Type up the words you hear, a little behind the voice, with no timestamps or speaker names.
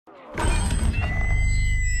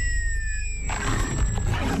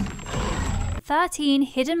13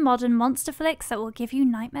 hidden modern monster flicks that will give you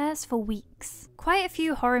nightmares for weeks. Quite a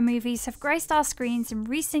few horror movies have graced our screens in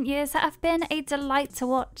recent years that have been a delight to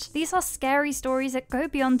watch. These are scary stories that go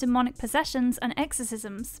beyond demonic possessions and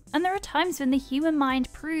exorcisms, and there are times when the human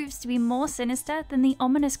mind proves to be more sinister than the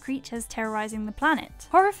ominous creatures terrorizing the planet.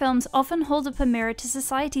 Horror films often hold up a mirror to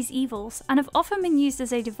society's evils and have often been used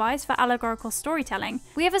as a device for allegorical storytelling.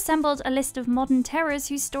 We have assembled a list of modern terrors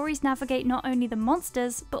whose stories navigate not only the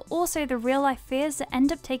monsters, but also the real-life fears that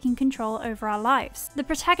end up taking control over our lives. The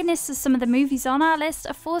protagonists of some of the movies on our list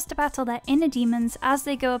are forced to battle their inner demons as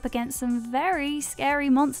they go up against some very scary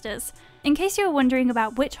monsters. In case you were wondering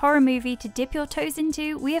about which horror movie to dip your toes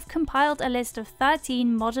into, we have compiled a list of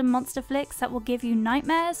 13 modern monster flicks that will give you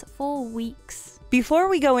nightmares for weeks. Before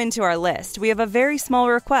we go into our list, we have a very small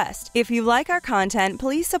request. If you like our content,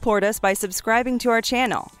 please support us by subscribing to our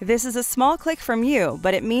channel. This is a small click from you,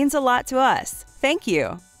 but it means a lot to us. Thank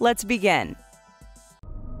you. Let's begin.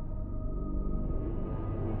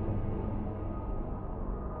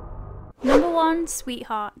 Number 1.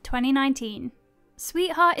 Sweetheart, 2019.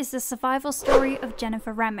 Sweetheart is the survival story of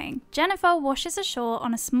Jennifer Remming. Jennifer washes ashore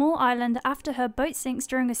on a small island after her boat sinks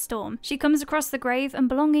during a storm. She comes across the grave and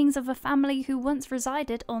belongings of a family who once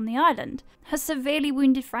resided on the island. Her severely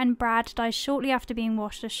wounded friend Brad dies shortly after being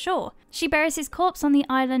washed ashore. She buries his corpse on the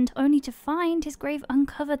island only to find his grave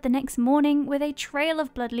uncovered the next morning with a trail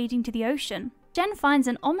of blood leading to the ocean. Jen finds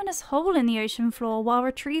an ominous hole in the ocean floor while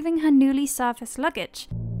retrieving her newly surfaced luggage.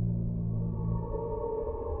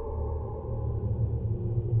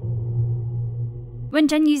 When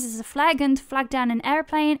Jen uses a flare gun to flag down an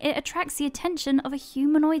airplane, it attracts the attention of a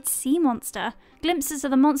humanoid sea monster. Glimpses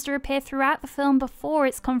of the monster appear throughout the film before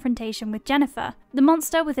its confrontation with Jennifer. The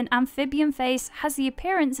monster, with an amphibian face, has the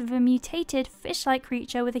appearance of a mutated fish-like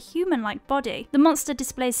creature with a human-like body. The monster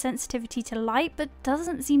displays sensitivity to light, but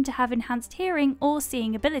doesn't seem to have enhanced hearing or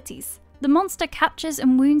seeing abilities. The monster captures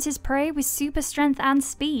and wounds his prey with super strength and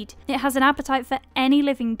speed. It has an appetite for any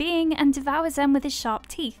living being and devours them with its sharp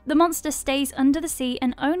teeth. The monster stays under the sea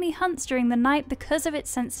and only hunts during the night because of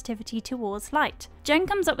its sensitivity towards light. Jen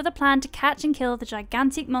comes up with a plan to catch and kill the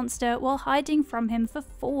gigantic monster while hiding from him for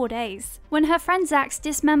 4 days. When her friend Zach's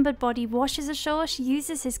dismembered body washes ashore, she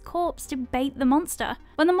uses his corpse to bait the monster.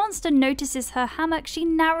 When the monster notices her hammock, she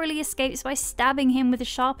narrowly escapes by stabbing him with a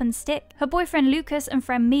sharpened stick. Her boyfriend Lucas and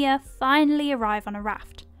friend Mia finally arrive on a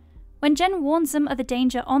raft. When Jen warns them of the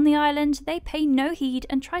danger on the island, they pay no heed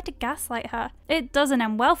and try to gaslight her. It doesn't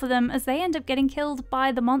end well for them as they end up getting killed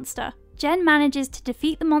by the monster. Jen manages to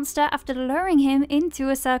defeat the monster after luring him into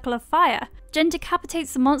a circle of fire. Jen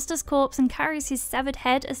decapitates the monster's corpse and carries his severed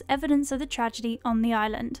head as evidence of the tragedy on the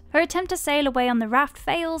island. Her attempt to sail away on the raft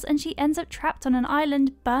fails and she ends up trapped on an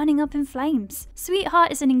island burning up in flames.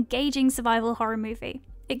 Sweetheart is an engaging survival horror movie.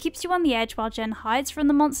 It keeps you on the edge while Jen hides from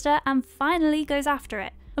the monster and finally goes after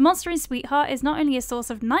it. The monster in Sweetheart is not only a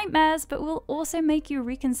source of nightmares, but will also make you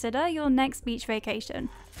reconsider your next beach vacation.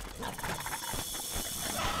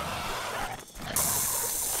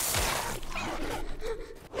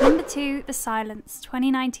 Number 2. The Silence,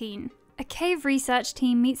 2019. A cave research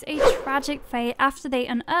team meets a tragic fate after they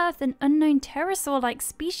unearth an unknown pterosaur-like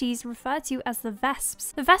species referred to as the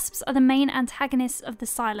Vesps. The Vesps are the main antagonists of the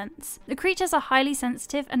Silence. The creatures are highly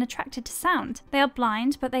sensitive and attracted to sound. They are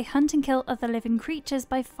blind, but they hunt and kill other living creatures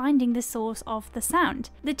by finding the source of the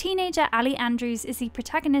sound. The teenager Allie Andrews is the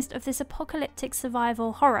protagonist of this apocalyptic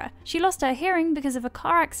survival horror. She lost her hearing because of a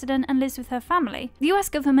car accident and lives with her family. The US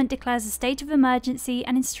government declares a state of emergency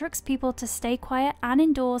and instructs people to stay quiet and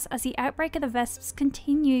indoors as the outbreak of the Vesps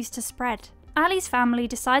continues to spread. Allie's family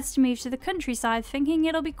decides to move to the countryside thinking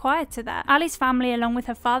it'll be quieter there. Allie's family, along with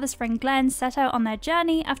her father's friend Glenn, set out on their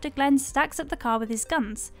journey after Glenn stacks up the car with his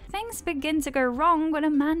guns. Things begin to go wrong when a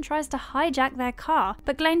man tries to hijack their car,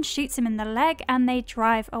 but Glenn shoots him in the leg and they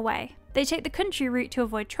drive away. They take the country route to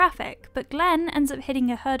avoid traffic, but Glenn ends up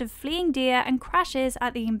hitting a herd of fleeing deer and crashes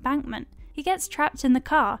at the embankment. He gets trapped in the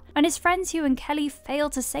car. When his friends Hugh and Kelly fail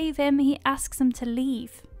to save him, he asks them to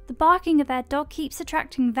leave. The barking of their dog keeps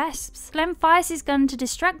attracting Vesps. Glenn fires his gun to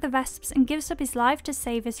distract the Vesps and gives up his life to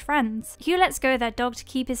save his friends. Hugh lets go of their dog to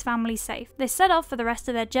keep his family safe. They set off for the rest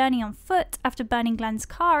of their journey on foot after burning Glenn's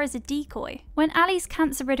car as a decoy. When Allie's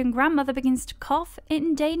cancer-ridden grandmother begins to cough, it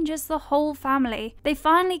endangers the whole family. They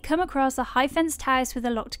finally come across a high-fenced house with a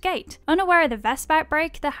locked gate. Unaware of the Vesp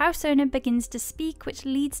outbreak, the house owner begins to speak, which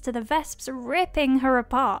leads to the Vesps ripping her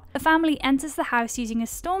apart. The family enters the house using a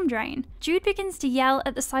storm drain. Jude begins to yell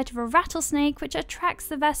at the sight of a rattlesnake, which attracts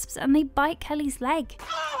the Vesps and they bite Kelly's leg.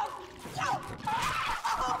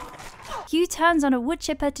 Hugh turns on a wood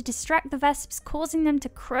chipper to distract the Vesps, causing them to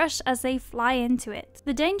crush as they fly into it.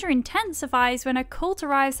 The danger intensifies when a cult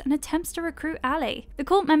arrives and attempts to recruit Allie. The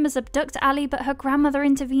cult members abduct Allie, but her grandmother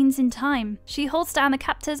intervenes in time. She holds down the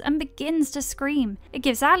captors and begins to scream. It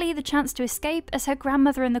gives Allie the chance to escape as her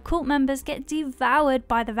grandmother and the cult members get devoured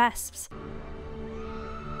by the Vesps.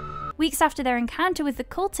 Weeks after their encounter with the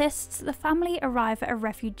cultists, the family arrive at a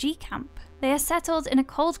refugee camp. They are settled in a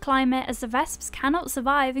cold climate as the Vesps cannot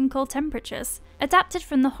survive in cold temperatures. Adapted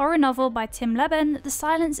from the horror novel by Tim Leben, The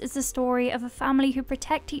Silence is the story of a family who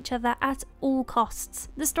protect each other at all costs.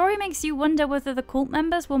 The story makes you wonder whether the cult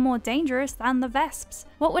members were more dangerous than the Vesps.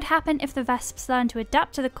 What would happen if the Vesps learned to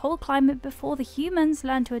adapt to the cold climate before the humans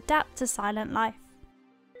learned to adapt to silent life?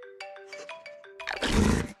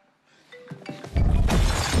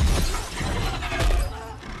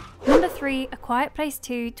 Number 3, A Quiet Place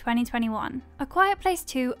 2, 2021. A Quiet Place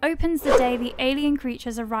 2 opens the day the alien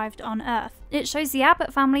creatures arrived on Earth. It shows the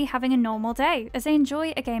Abbott family having a normal day as they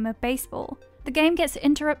enjoy a game of baseball. The game gets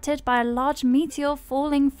interrupted by a large meteor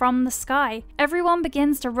falling from the sky. Everyone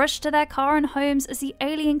begins to rush to their car and homes as the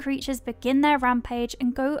alien creatures begin their rampage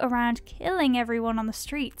and go around killing everyone on the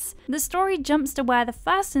streets. The story jumps to where the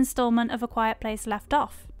first installment of A Quiet Place left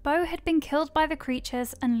off. Beau had been killed by the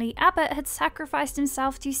creatures and Lee Abbott had sacrificed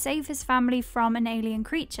himself to save his family from an alien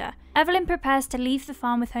creature. Evelyn prepares to leave the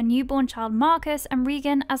farm with her newborn child Marcus and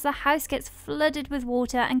Regan as the house gets flooded with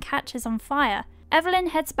water and catches on fire. Evelyn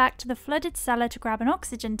heads back to the flooded cellar to grab an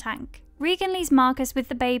oxygen tank. Regan leaves Marcus with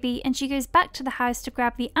the baby and she goes back to the house to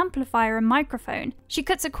grab the amplifier and microphone. She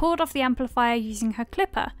cuts a cord off the amplifier using her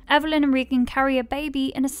clipper. Evelyn and Regan carry a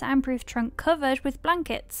baby in a soundproof trunk covered with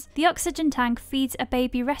blankets. The oxygen tank feeds a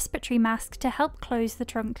baby respiratory mask to help close the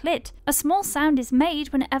trunk lid. A small sound is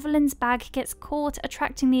made when Evelyn's bag gets caught,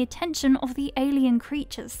 attracting the attention of the alien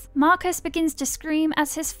creatures. Marcus begins to scream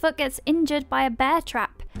as his foot gets injured by a bear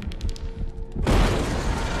trap.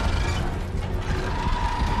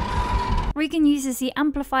 Regan uses the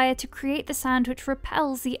amplifier to create the sound which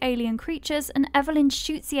repels the alien creatures, and Evelyn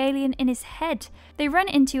shoots the alien in his head. They run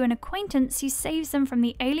into an acquaintance who saves them from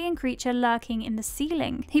the alien creature lurking in the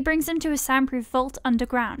ceiling. He brings them to a soundproof vault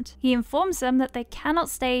underground. He informs them that they cannot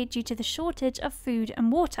stay due to the shortage of food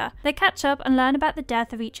and water. They catch up and learn about the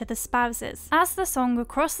death of each other's spouses. As the song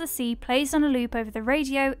Across the Sea plays on a loop over the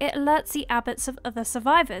radio, it alerts the Abbotts of other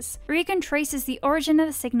survivors. Regan traces the origin of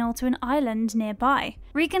the signal to an island nearby.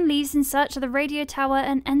 Regan leaves in search of the radio tower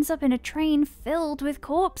and ends up in a train filled with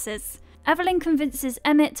corpses. Evelyn convinces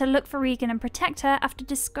Emmett to look for Regan and protect her after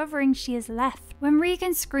discovering she is left. When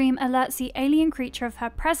Regan's scream alerts the alien creature of her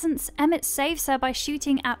presence, Emmett saves her by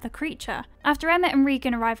shooting at the creature. After Emmett and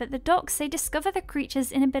Regan arrive at the docks, they discover the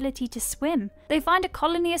creature's inability to swim. They find a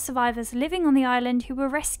colony of survivors living on the island who were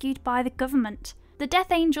rescued by the government. The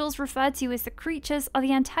Death Angels, referred to as the creatures, are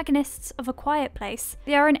the antagonists of A Quiet Place.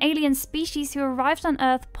 They are an alien species who arrived on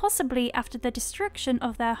Earth possibly after the destruction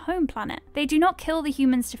of their home planet. They do not kill the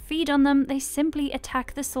humans to feed on them, they simply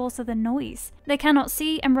attack the source of the noise. They cannot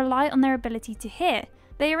see and rely on their ability to hear.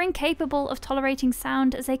 They are incapable of tolerating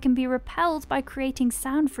sound as they can be repelled by creating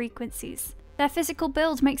sound frequencies. Their physical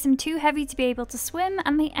build makes them too heavy to be able to swim,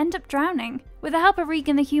 and they end up drowning. With the help of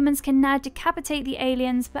Regan, the humans can now decapitate the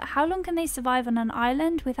aliens, but how long can they survive on an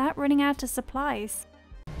island without running out of supplies?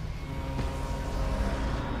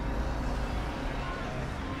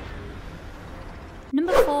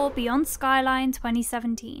 Number 4, Beyond Skyline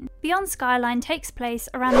 2017. Beyond Skyline takes place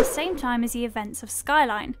around the same time as the events of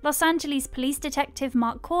Skyline. Los Angeles police detective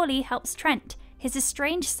Mark Corley helps Trent, his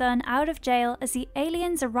estranged son, out of jail as the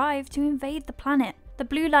aliens arrive to invade the planet. The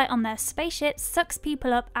blue light on their spaceship sucks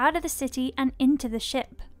people up out of the city and into the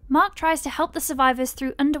ship. Mark tries to help the survivors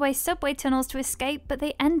through underway subway tunnels to escape, but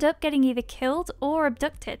they end up getting either killed or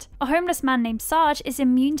abducted. A homeless man named Sarge is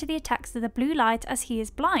immune to the attacks of the blue light as he is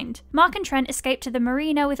blind. Mark and Trent escape to the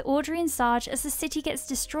marina with Audrey and Sarge as the city gets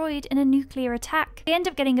destroyed in a nuclear attack. They end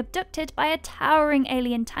up getting abducted by a towering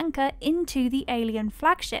alien tanker into the alien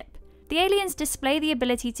flagship. The aliens display the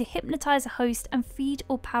ability to hypnotize a host and feed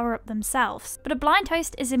or power up themselves, but a blind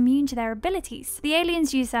host is immune to their abilities. The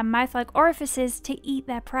aliens use their mouth-like orifices to eat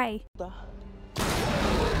their prey.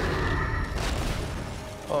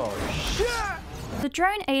 Oh shit! The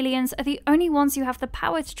drone aliens are the only ones who have the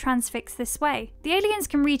power to transfix this way. The aliens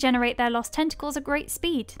can regenerate their lost tentacles at great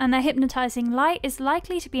speed, and their hypnotizing light is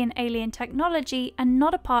likely to be an alien technology and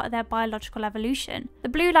not a part of their biological evolution. The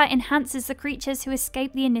blue light enhances the creatures who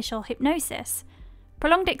escape the initial hypnosis.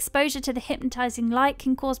 Prolonged exposure to the hypnotizing light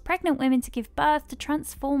can cause pregnant women to give birth to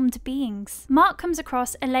transformed beings. Mark comes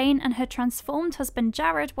across Elaine and her transformed husband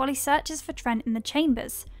Jared while he searches for Trent in the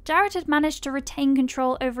chambers. Jared had managed to retain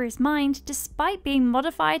control over his mind despite being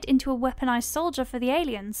modified into a weaponized soldier for the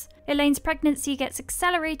aliens. Elaine's pregnancy gets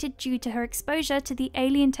accelerated due to her exposure to the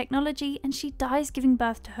alien technology, and she dies giving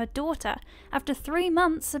birth to her daughter after 3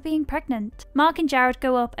 months of being pregnant. Mark and Jared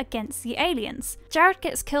go up against the aliens. Jared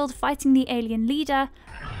gets killed fighting the alien leader.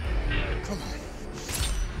 Come on.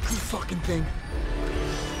 Good fucking thing.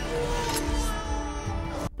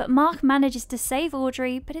 But Mark manages to save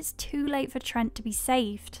Audrey, but it's too late for Trent to be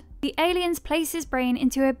saved. The aliens place his brain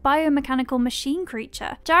into a biomechanical machine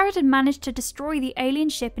creature. Jared had managed to destroy the alien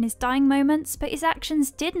ship in his dying moments, but his actions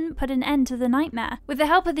didn't put an end to the nightmare. With the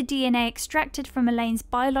help of the DNA extracted from Elaine's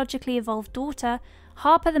biologically evolved daughter,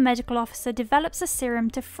 Harper, the medical officer, develops a serum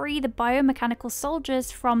to free the biomechanical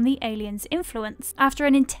soldiers from the aliens' influence. After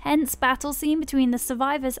an intense battle scene between the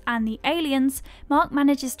survivors and the aliens, Mark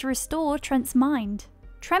manages to restore Trent's mind.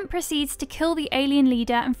 Trent proceeds to kill the alien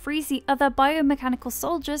leader and frees the other biomechanical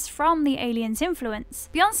soldiers from the aliens' influence.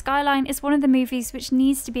 Beyond Skyline is one of the movies which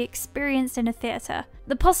needs to be experienced in a theatre.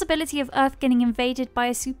 The possibility of Earth getting invaded by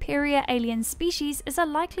a superior alien species is a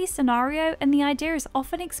likely scenario, and the idea is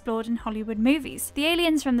often explored in Hollywood movies. The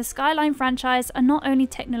aliens from the Skyline franchise are not only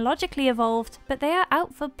technologically evolved, but they are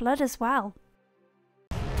out for blood as well.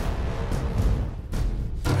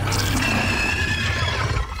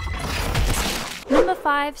 Number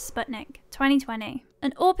 5. Sputnik, 2020.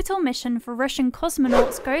 An orbital mission for Russian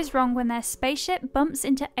cosmonauts goes wrong when their spaceship bumps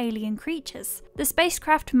into alien creatures. The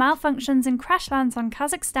spacecraft malfunctions and crash lands on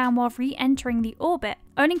Kazakhstan while re-entering the orbit.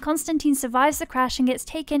 Only Konstantin survives the crash and gets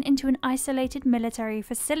taken into an isolated military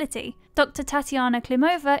facility. Dr. Tatiana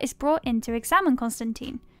Klimova is brought in to examine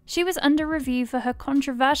Konstantin. She was under review for her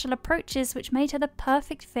controversial approaches, which made her the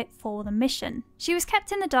perfect fit for the mission. She was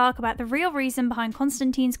kept in the dark about the real reason behind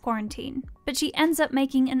Konstantin's quarantine, but she ends up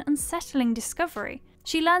making an unsettling discovery.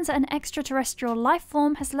 She learns that an extraterrestrial life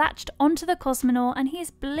form has latched onto the cosmonaut and he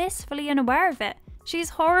is blissfully unaware of it. She is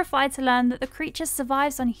horrified to learn that the creature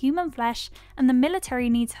survives on human flesh and the military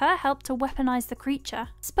needs her help to weaponize the creature.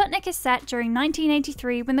 Sputnik is set during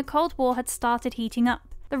 1983 when the Cold War had started heating up.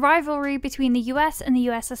 The rivalry between the US and the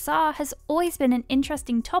USSR has always been an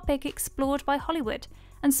interesting topic explored by Hollywood,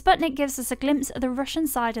 and Sputnik gives us a glimpse of the Russian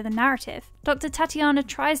side of the narrative. Dr. Tatiana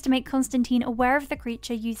tries to make Konstantin aware of the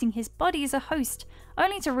creature using his body as a host,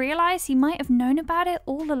 only to realise he might have known about it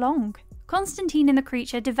all along. Konstantin and the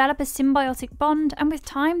creature develop a symbiotic bond, and with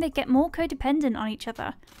time they get more codependent on each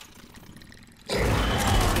other.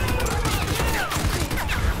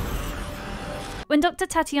 When Dr.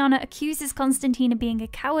 Tatiana accuses Konstantin of being a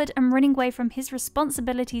coward and running away from his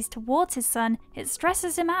responsibilities towards his son, it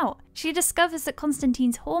stresses him out. She discovers that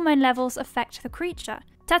Konstantin's hormone levels affect the creature.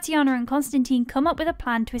 Tatiana and Konstantin come up with a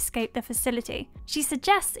plan to escape the facility. She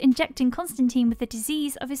suggests injecting Konstantin with the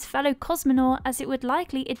disease of his fellow cosmonaut, as it would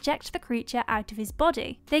likely eject the creature out of his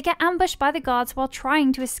body. They get ambushed by the guards while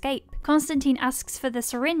trying to escape. Konstantin asks for the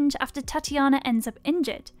syringe after Tatiana ends up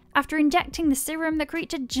injured. After injecting the serum, the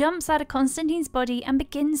creature jumps out of Konstantin's body and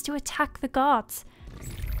begins to attack the guards.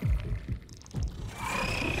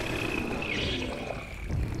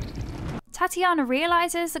 Tatiana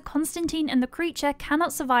realizes that Konstantin and the creature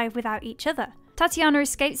cannot survive without each other. Tatiana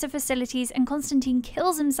escapes the facilities and Konstantin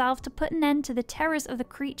kills himself to put an end to the terrors of the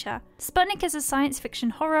creature. Sputnik is a science fiction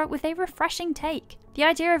horror with a refreshing take. The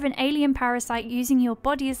idea of an alien parasite using your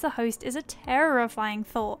body as the host is a terrifying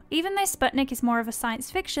thought. Even though Sputnik is more of a science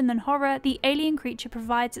fiction than horror, the alien creature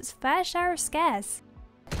provides its fair share of scares.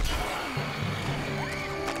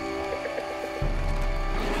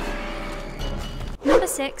 Number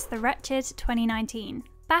 6. The Wretched, 2019.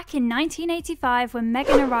 Back in 1985, when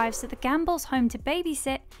Megan arrives at the Gamble's home to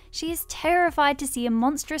babysit, she is terrified to see a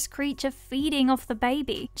monstrous creature feeding off the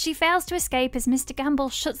baby. She fails to escape as Mr. Gamble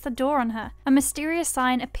shuts the door on her. A mysterious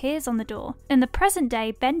sign appears on the door. In the present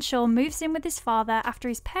day, Ben Shaw moves in with his father after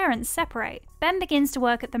his parents separate. Ben begins to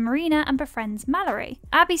work at the marina and befriends Mallory.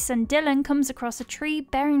 Abby's son Dylan comes across a tree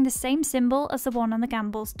bearing the same symbol as the one on the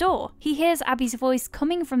Gamble's door. He hears Abby's voice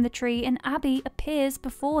coming from the tree and Abby appears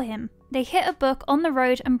before him. They hit a book on the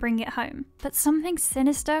road and bring it home. But something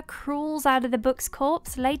sinister crawls out of the book's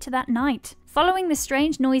corpse later that night. Following the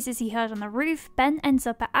strange noises he heard on the roof, Ben ends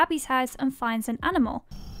up at Abby's house and finds an animal.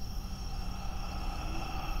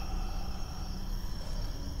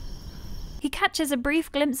 He catches a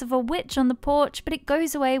brief glimpse of a witch on the porch, but it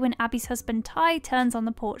goes away when Abby's husband Ty turns on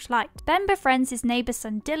the porch light. Ben befriends his neighbour's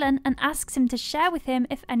son Dylan and asks him to share with him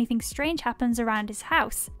if anything strange happens around his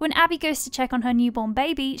house. When Abby goes to check on her newborn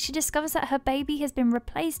baby, she discovers that her baby has been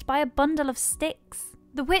replaced by a bundle of sticks.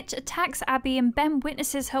 The witch attacks Abby and Ben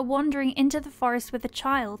witnesses her wandering into the forest with a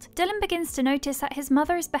child. Dylan begins to notice that his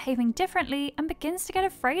mother is behaving differently and begins to get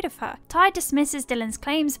afraid of her. Ty dismisses Dylan's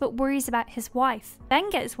claims but worries about his wife. Ben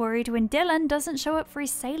gets worried when Dylan doesn't show up for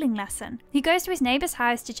his sailing lesson. He goes to his neighbour's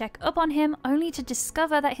house to check up on him, only to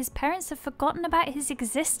discover that his parents have forgotten about his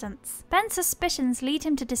existence. Ben's suspicions lead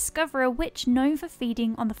him to discover a witch known for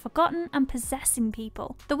feeding on the forgotten and possessing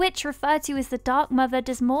people. The witch, referred to as the Dark Mother,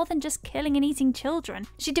 does more than just killing and eating children.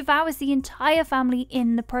 She devours the entire family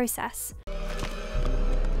in the process.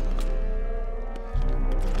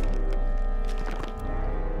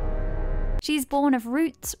 She is born of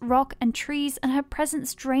roots, rock and trees, and her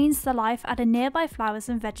presence drains the life out of nearby flowers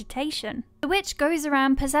and vegetation. The witch goes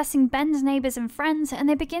around possessing Ben's neighbours and friends, and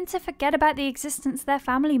they begin to forget about the existence of their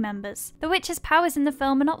family members. The witch's powers in the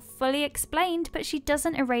film are not fully explained, but she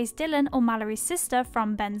doesn't erase Dylan or Mallory's sister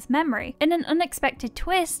from Ben's memory. In an unexpected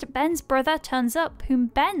twist, Ben's brother turns up, whom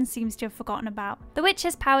Ben seems to have forgotten about. The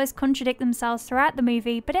witch's powers contradict themselves throughout the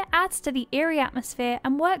movie, but it adds to the eerie atmosphere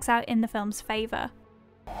and works out in the film's favour.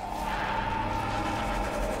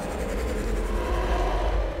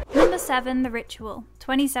 Number 7, The Ritual,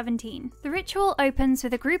 2017. The Ritual opens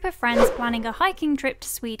with a group of friends planning a hiking trip to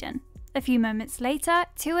Sweden. A few moments later,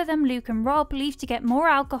 two of them, Luke and Rob, leave to get more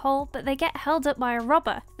alcohol, but they get held up by a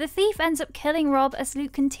robber. The thief ends up killing Rob as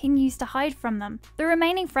Luke continues to hide from them. The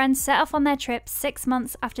remaining friends set off on their trip 6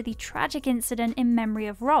 months after the tragic incident in memory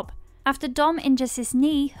of Rob. After Dom injures his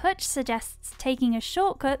knee, Hutch suggests taking a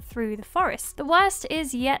shortcut through the forest. The worst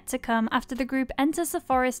is yet to come after the group enters the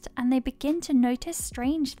forest and they begin to notice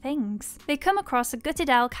strange things. They come across a gutted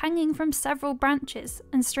elk hanging from several branches,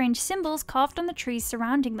 and strange symbols carved on the trees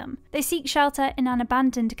surrounding them. They seek shelter in an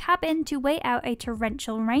abandoned cabin to wait out a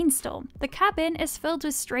torrential rainstorm. The cabin is filled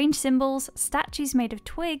with strange symbols, statues made of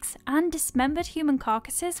twigs, and dismembered human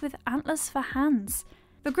carcasses with antlers for hands.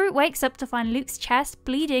 The group wakes up to find Luke's chest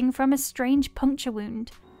bleeding from a strange puncture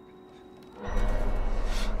wound.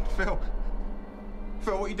 Phil, what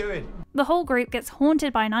are you doing? The whole group gets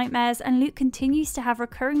haunted by nightmares, and Luke continues to have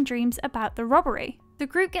recurring dreams about the robbery. The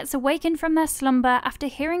group gets awakened from their slumber after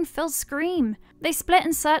hearing Phil scream. They split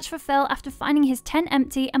and search for Phil after finding his tent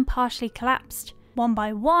empty and partially collapsed. One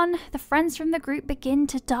by one, the friends from the group begin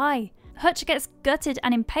to die. Hutch gets gutted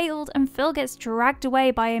and impaled, and Phil gets dragged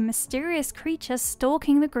away by a mysterious creature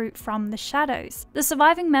stalking the group from the shadows. The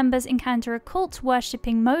surviving members encounter a cult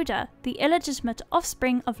worshipping Moda, the illegitimate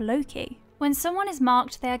offspring of Loki. When someone is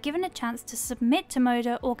marked, they are given a chance to submit to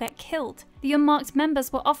Moda or get killed. The unmarked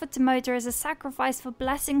members were offered to Moda as a sacrifice for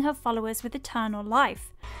blessing her followers with eternal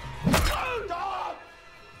life.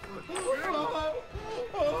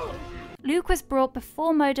 Luke was brought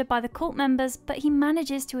before Moda by the cult members, but he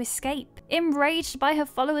manages to escape. Enraged by her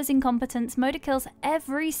followers' incompetence, Moda kills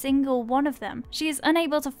every single one of them. She is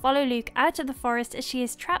unable to follow Luke out of the forest as she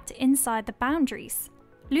is trapped inside the boundaries.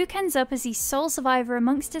 Luke ends up as the sole survivor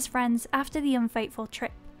amongst his friends after the unfateful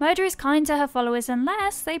trip. Moda is kind to her followers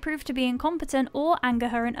unless they prove to be incompetent or anger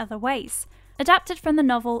her in other ways. Adapted from the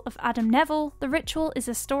novel of Adam Neville, The Ritual is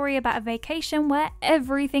a story about a vacation where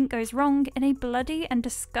everything goes wrong in a bloody and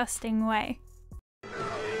disgusting way.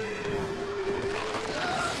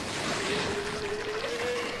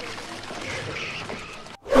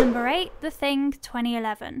 Number 8, The Thing,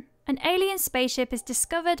 2011. An alien spaceship is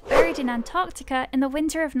discovered buried in Antarctica in the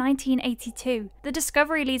winter of 1982. The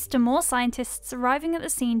discovery leads to more scientists arriving at the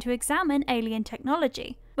scene to examine alien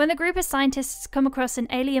technology. When the group of scientists come across an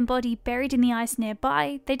alien body buried in the ice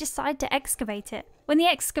nearby, they decide to excavate it. When the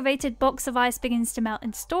excavated box of ice begins to melt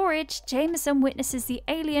in storage, Jameson witnesses the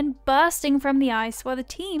alien bursting from the ice while the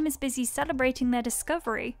team is busy celebrating their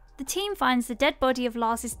discovery. The team finds the dead body of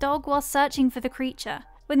Lars's dog while searching for the creature.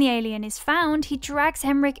 When the alien is found, he drags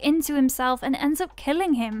Henrik into himself and ends up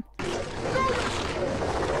killing him.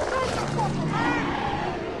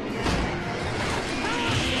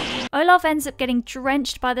 Olaf ends up getting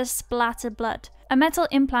drenched by the splattered blood. A metal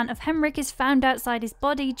implant of Henrik is found outside his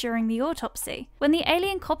body during the autopsy. When the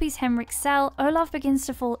alien copies Henrik's cell, Olaf begins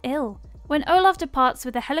to fall ill. When Olaf departs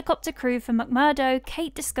with a helicopter crew for McMurdo,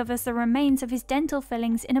 Kate discovers the remains of his dental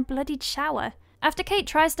fillings in a bloodied shower. After Kate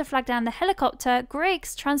tries to flag down the helicopter,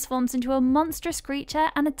 Griggs transforms into a monstrous creature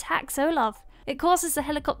and attacks Olaf. It causes the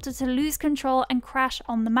helicopter to lose control and crash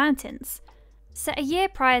on the mountains. Set a year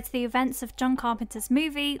prior to the events of John Carpenter's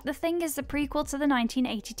movie, The Thing is the prequel to the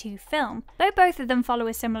 1982 film. Though both of them follow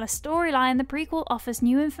a similar storyline, the prequel offers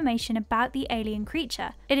new information about the alien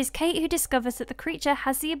creature. It is Kate who discovers that the creature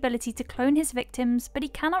has the ability to clone his victims, but he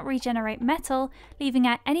cannot regenerate metal, leaving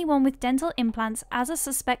out anyone with dental implants as a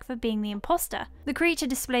suspect for being the imposter. The creature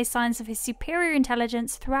displays signs of his superior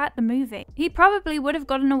intelligence throughout the movie. He probably would have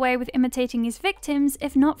gotten away with imitating his victims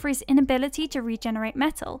if not for his inability to regenerate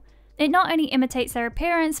metal. It not only imitates their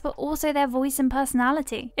appearance, but also their voice and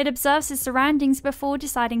personality. It observes his surroundings before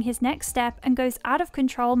deciding his next step and goes out of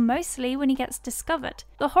control mostly when he gets discovered.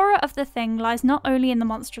 The horror of the Thing lies not only in the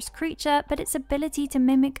monstrous creature, but its ability to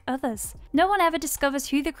mimic others. No one ever discovers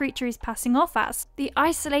who the creature is passing off as. The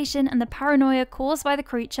isolation and the paranoia caused by the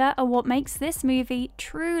creature are what makes this movie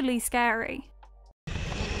truly scary.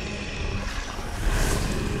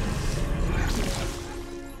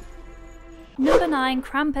 Number 9,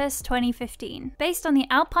 Krampus 2015. Based on the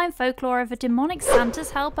Alpine folklore of a demonic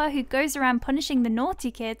Santa's helper who goes around punishing the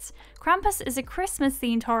naughty kids, Krampus is a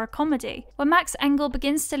Christmas-themed horror comedy. When Max Engel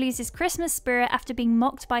begins to lose his Christmas spirit after being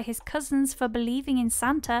mocked by his cousins for believing in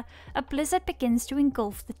Santa, a blizzard begins to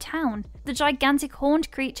engulf the town. The gigantic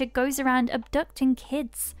horned creature goes around abducting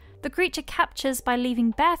kids. The creature captures by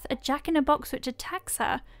leaving Beth a jack-in-a-box which attacks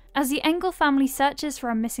her. As the Engel family searches for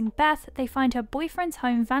a missing Beth, they find her boyfriend's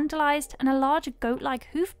home vandalized and a large goat-like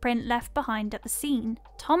hoof print left behind at the scene.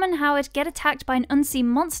 Tom and Howard get attacked by an unseen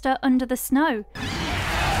monster under the snow.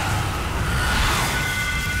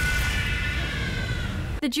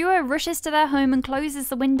 The duo rushes to their home and closes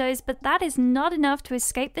the windows, but that is not enough to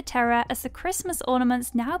escape the terror as the Christmas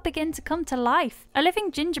ornaments now begin to come to life. A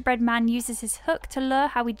living gingerbread man uses his hook to lure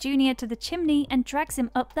Howie Jr. to the chimney and drags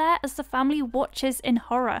him up there as the family watches in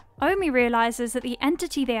horror. Omi realizes that the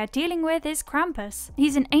entity they are dealing with is Krampus.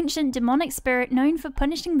 He's an ancient demonic spirit known for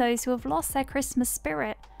punishing those who have lost their Christmas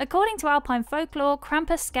spirit. According to Alpine folklore,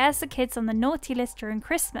 Krampus scares the kids on the naughty list during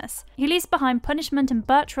Christmas. He leaves behind punishment and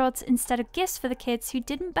birch rods instead of gifts for the kids who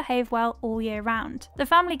didn't behave well all year round. The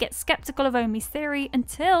family gets skeptical of Omi's theory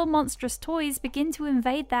until monstrous toys begin to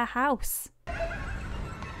invade their house.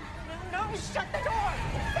 No, shut the door!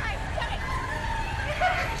 Guys, get it!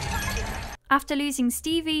 After losing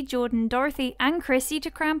Stevie, Jordan, Dorothy, and Chrissy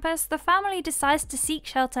to Krampus, the family decides to seek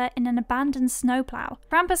shelter in an abandoned snowplow.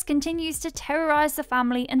 Krampus continues to terrorize the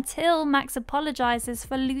family until Max apologizes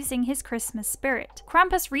for losing his Christmas spirit.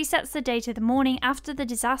 Krampus resets the day to the morning after the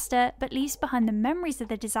disaster, but leaves behind the memories of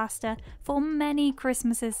the disaster for many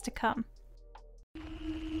Christmases to come.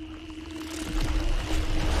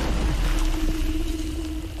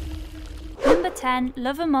 Number 10,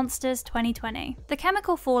 Love and Monsters 2020. The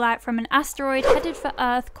chemical fallout from an asteroid headed for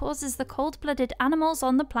Earth causes the cold-blooded animals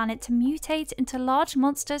on the planet to mutate into large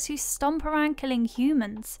monsters who stomp around killing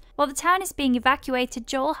humans. While the town is being evacuated,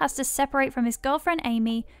 Joel has to separate from his girlfriend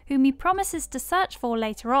Amy, whom he promises to search for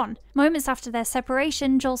later on. Moments after their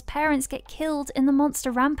separation, Joel's parents get killed in the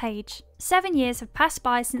monster rampage. 7 years have passed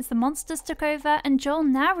by since the monsters took over, and Joel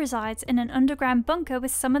now resides in an underground bunker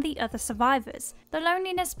with some of the other survivors. The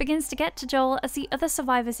loneliness begins to get to Joel as the other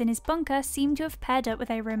survivors in his bunker seem to have paired up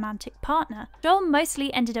with a romantic partner. Joel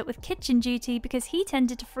mostly ended up with kitchen duty because he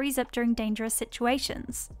tended to freeze up during dangerous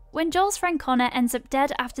situations. When Joel's friend Connor ends up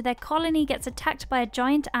dead after their colony gets attacked by a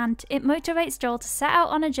giant ant, it motivates Joel to set out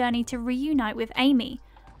on a journey to reunite with Amy.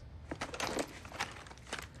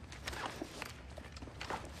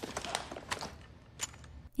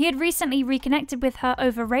 He had recently reconnected with her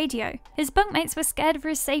over radio. His bunkmates were scared for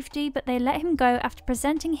his safety, but they let him go after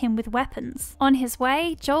presenting him with weapons. On his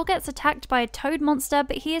way, Joel gets attacked by a toad monster,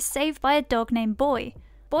 but he is saved by a dog named Boy.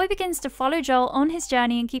 Boy begins to follow Joel on his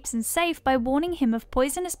journey and keeps him safe by warning him of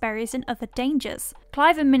poisonous berries and other dangers.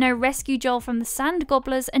 Clive and Minnow rescue Joel from the sand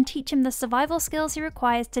gobblers and teach him the survival skills he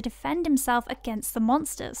requires to defend himself against the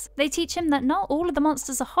monsters. They teach him that not all of the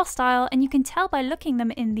monsters are hostile, and you can tell by looking them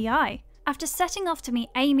in the eye. After setting off to meet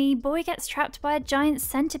Amy, Boy gets trapped by a giant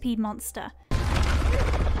centipede monster.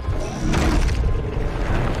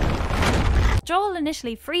 Joel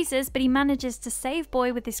initially freezes, but he manages to save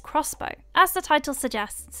Boy with his crossbow. As the title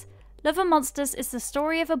suggests, Love and Monsters is the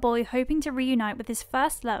story of a boy hoping to reunite with his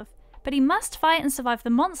first love, but he must fight and survive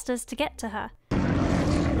the monsters to get to her.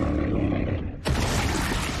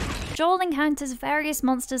 Joel encounters various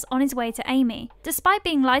monsters on his way to Amy. Despite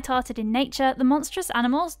being light-hearted in nature, the monstrous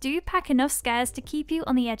animals do pack enough scares to keep you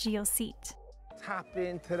on the edge of your seat. Tap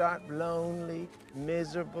into that lonely,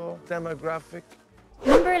 miserable demographic.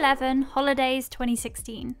 Number 11, Holidays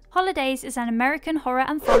 2016. Holidays is an American horror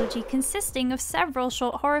anthology consisting of several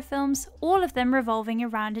short horror films, all of them revolving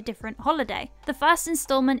around a different holiday. The first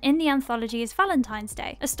installment in the anthology is Valentine's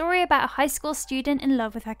Day, a story about a high school student in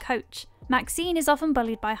love with her coach. Maxine is often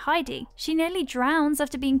bullied by Heidi. She nearly drowns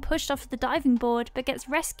after being pushed off the diving board but gets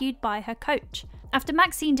rescued by her coach. After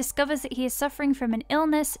Maxine discovers that he is suffering from an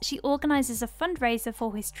illness, she organises a fundraiser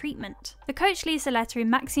for his treatment. The coach leaves a letter in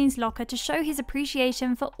Maxine's locker to show his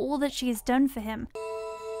appreciation for all that she has done for him.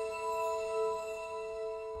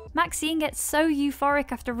 Maxine gets so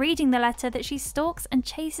euphoric after reading the letter that she stalks and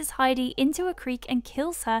chases Heidi into a creek and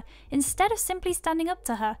kills her instead of simply standing up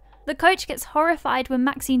to her. The coach gets horrified when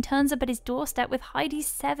Maxine turns up at his doorstep with Heidi's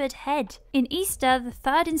severed head. In Easter, the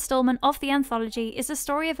third installment of the anthology is the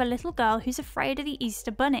story of a little girl who's afraid of the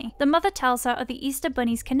Easter Bunny. The mother tells her of the Easter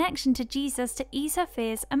Bunny's connection to Jesus to ease her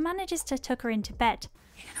fears and manages to tuck her into bed.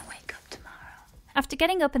 You're gonna wake up tomorrow. After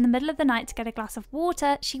getting up in the middle of the night to get a glass of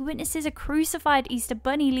water, she witnesses a crucified Easter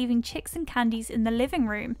Bunny leaving chicks and candies in the living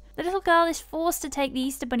room. The little girl is forced to take the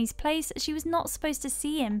Easter Bunny's place as she was not supposed to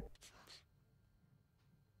see him.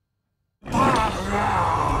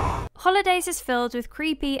 Holidays is filled with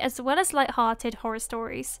creepy as well as light-hearted horror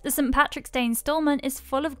stories. The St. Patrick's Day installment is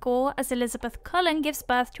full of gore as Elizabeth Cullen gives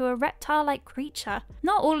birth to a reptile-like creature.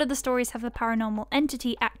 Not all of the stories have a paranormal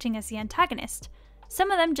entity acting as the antagonist.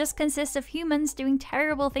 Some of them just consist of humans doing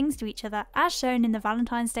terrible things to each other, as shown in the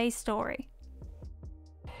Valentine's Day story.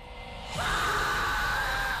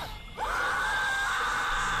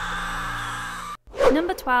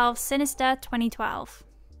 Number 12, Sinister 2012.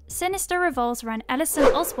 Sinister revolves around Ellison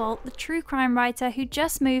Oswalt, the true crime writer who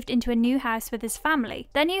just moved into a new house with his family.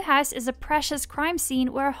 Their new house is a precious crime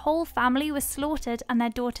scene where a whole family was slaughtered and their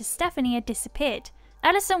daughter Stephanie had disappeared.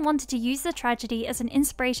 Ellison wanted to use the tragedy as an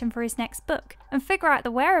inspiration for his next book and figure out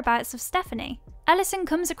the whereabouts of Stephanie. Ellison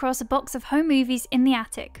comes across a box of home movies in the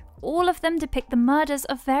attic. All of them depict the murders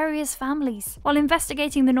of various families. While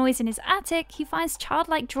investigating the noise in his attic, he finds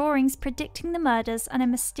childlike drawings predicting the murders and a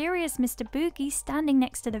mysterious Mr. Boogie standing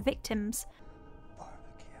next to the victims.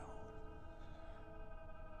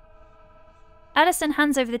 Ellison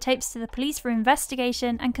hands over the tapes to the police for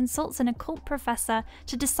investigation and consults an occult professor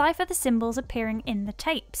to decipher the symbols appearing in the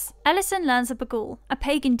tapes. Ellison learns of Bagul, a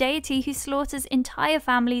pagan deity who slaughters entire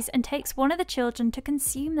families and takes one of the children to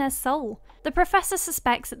consume their soul. The professor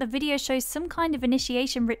suspects that the video shows some kind of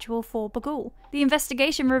initiation ritual for Bagul. The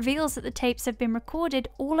investigation reveals that the tapes have been recorded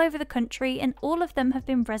all over the country and all of them have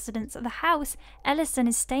been residents of the house Ellison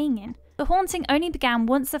is staying in. The haunting only began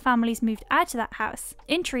once the families moved out of that house.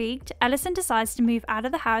 Intrigued, Ellison decides to move out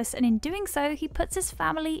of the house, and in doing so, he puts his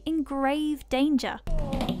family in grave danger.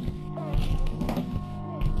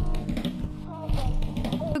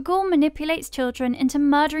 Bagul manipulates children into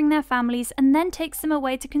murdering their families and then takes them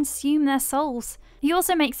away to consume their souls. He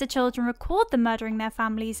also makes the children record them murdering their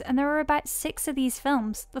families, and there are about 6 of these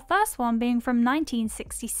films, the first one being from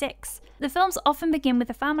 1966. The films often begin with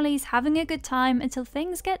the families having a good time until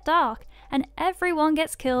things get dark, and everyone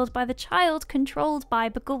gets killed by the child controlled by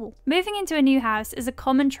Bagul. Moving into a new house is a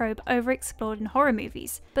common trope overexplored in horror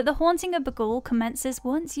movies, but the haunting of Bagul commences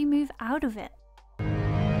once you move out of it.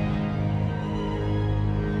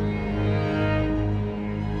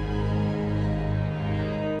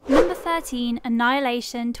 Number 13,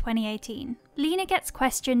 Annihilation 2018. Lena gets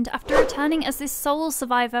questioned after returning as the sole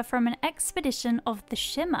survivor from an expedition of the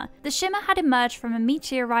Shimmer. The Shimmer had emerged from a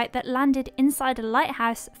meteorite that landed inside a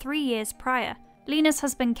lighthouse 3 years prior. Lena's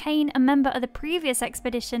husband Kane, a member of the previous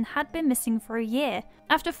expedition, had been missing for a year.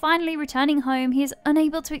 After finally returning home, he is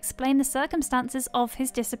unable to explain the circumstances of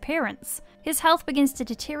his disappearance. His health begins to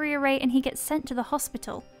deteriorate and he gets sent to the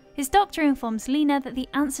hospital. His doctor informs Lena that the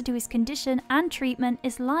answer to his condition and treatment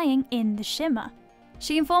is lying in the Shimmer.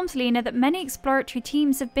 She informs Lena that many exploratory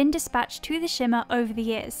teams have been dispatched to the Shimmer over the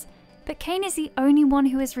years, but Kane is the only one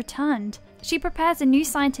who has returned. She prepares a new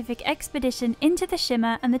scientific expedition into the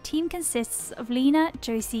Shimmer, and the team consists of Lena,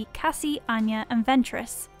 Josie, Cassie, Anya, and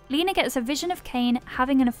Ventress. Lena gets a vision of Kane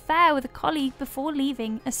having an affair with a colleague before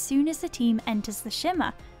leaving as soon as the team enters the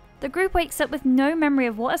Shimmer. The group wakes up with no memory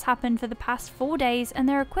of what has happened for the past 4 days, and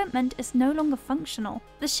their equipment is no longer functional.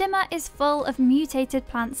 The Shimmer is full of mutated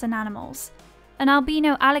plants and animals. An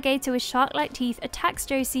albino alligator with shark-like teeth attacks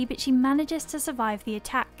Josie, but she manages to survive the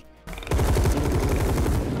attack.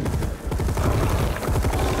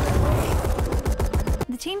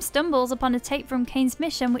 The team stumbles upon a tape from Kane's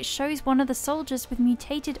mission which shows one of the soldiers with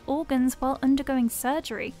mutated organs while undergoing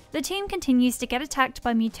surgery. The team continues to get attacked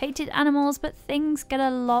by mutated animals, but things get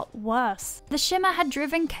a lot worse. The Shimmer had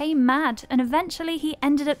driven Kane mad, and eventually he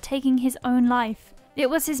ended up taking his own life. It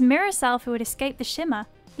was his mirror self who had escaped the shimmer.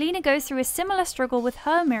 Lena goes through a similar struggle with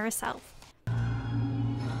her mirror self.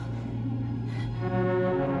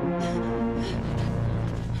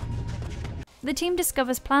 The team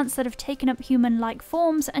discovers plants that have taken up human-like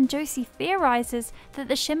forms, and Josie theorizes that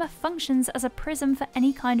the shimmer functions as a prism for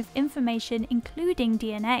any kind of information, including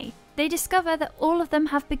DNA. They discover that all of them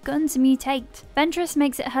have begun to mutate. Ventress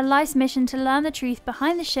makes it her life's mission to learn the truth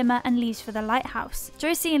behind the shimmer and leaves for the lighthouse.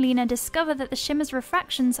 Josie and Lena discover that the shimmer's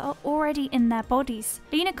refractions are already in their bodies.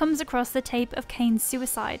 Lena comes across the tape of Kane's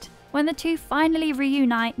suicide. When the two finally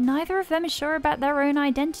reunite, neither of them is sure about their own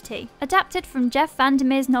identity. Adapted from Jeff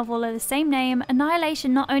Vandermeer's novel of the same name,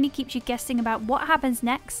 Annihilation not only keeps you guessing about what happens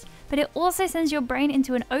next, but it also sends your brain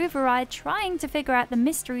into an override trying to figure out the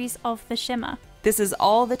mysteries of the shimmer. This is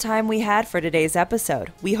all the time we had for today's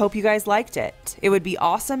episode. We hope you guys liked it. It would be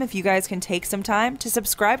awesome if you guys can take some time to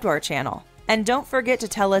subscribe to our channel. And don't forget to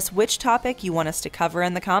tell us which topic you want us to cover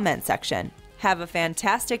in the comment section. Have a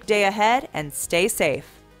fantastic day ahead and stay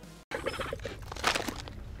safe.